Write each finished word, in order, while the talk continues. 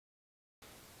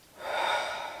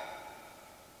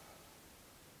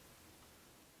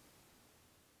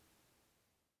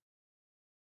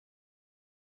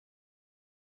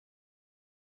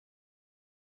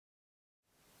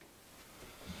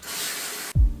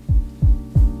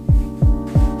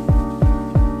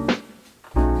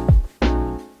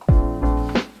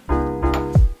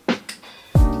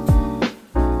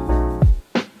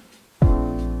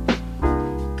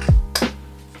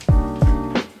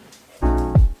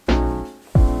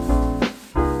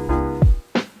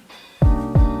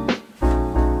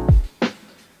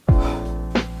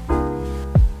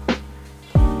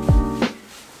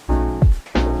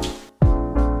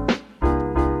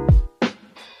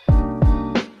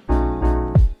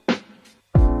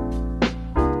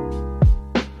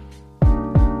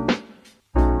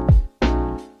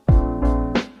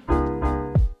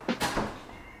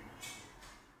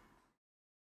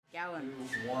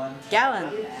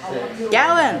Galen!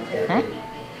 Galen! Huh?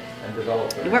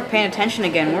 You weren't paying attention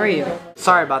again, were you?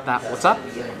 Sorry about that. What's up?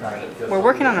 We're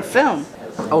working on a film.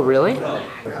 Oh, really?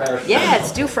 Yeah,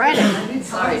 it's due Friday.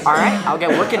 Alright, I'll get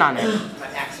working on it.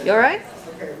 You alright?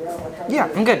 Yeah,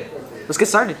 I'm good. Let's get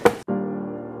started.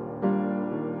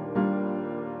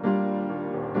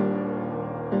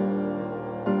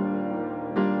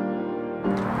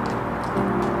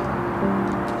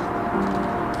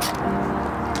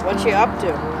 What you up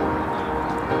to?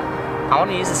 I want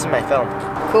to use this in my film.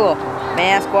 Cool. May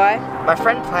I ask why? My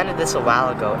friend planted this a while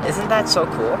ago. Isn't that so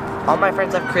cool? All my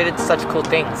friends have created such cool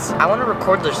things. I want to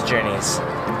record those journeys.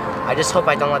 I just hope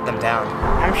I don't let them down.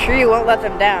 I'm sure you won't let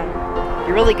them down.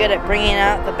 You're really good at bringing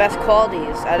out the best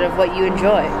qualities out of what you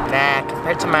enjoy. Nah,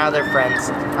 compared to my other friends,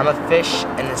 I'm a fish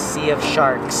in a sea of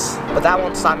sharks. But that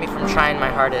won't stop me from trying my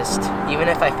hardest, even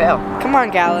if I fail. Come on,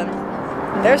 Galen.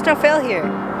 There's no fail here.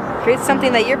 Create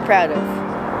something that you're proud of.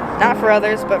 Not for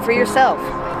others, but for yourself.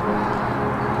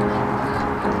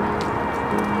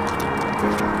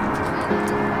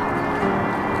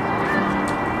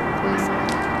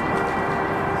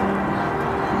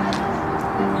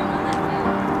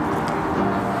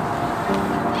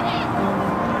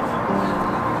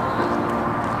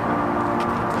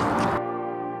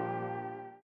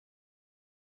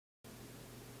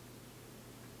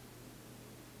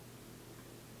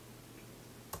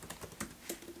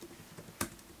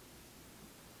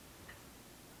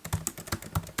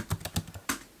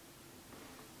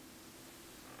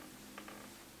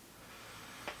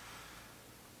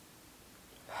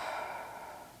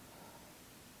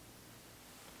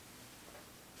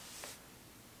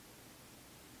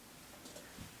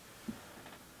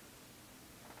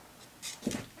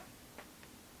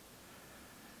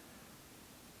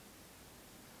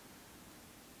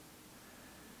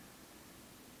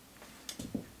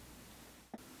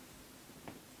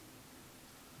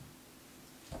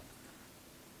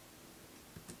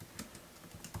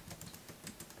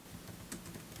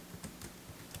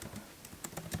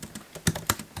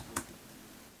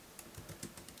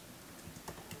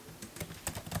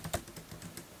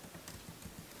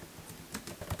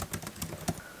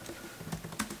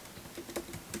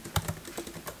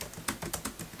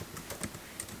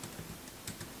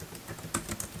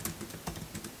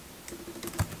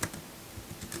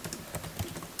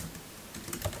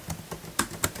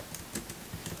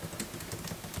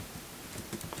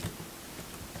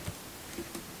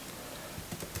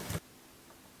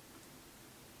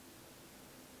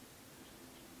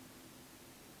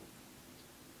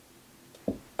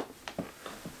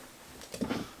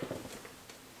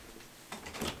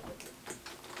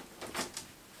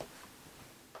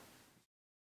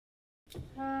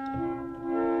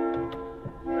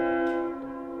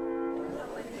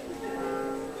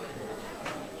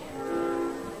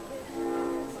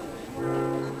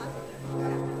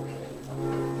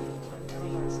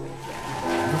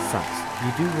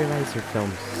 You do realize your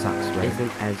film sucks, right?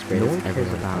 Isn't as great as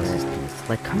everyone else's piece.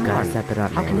 Like, come on, step it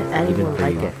up, man. How can anyone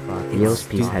like it? Neil's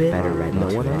piece had better red. No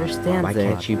one understands it. Why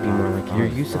can't you be more like your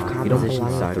use of composition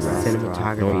sucks.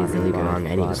 Cinematography is really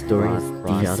good. The story is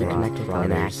detailed and connected,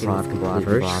 and acting is complete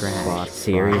first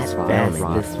serious best.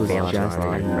 This was just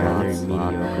another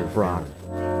mediocre film.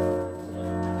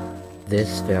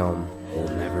 This film will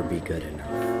never be good enough.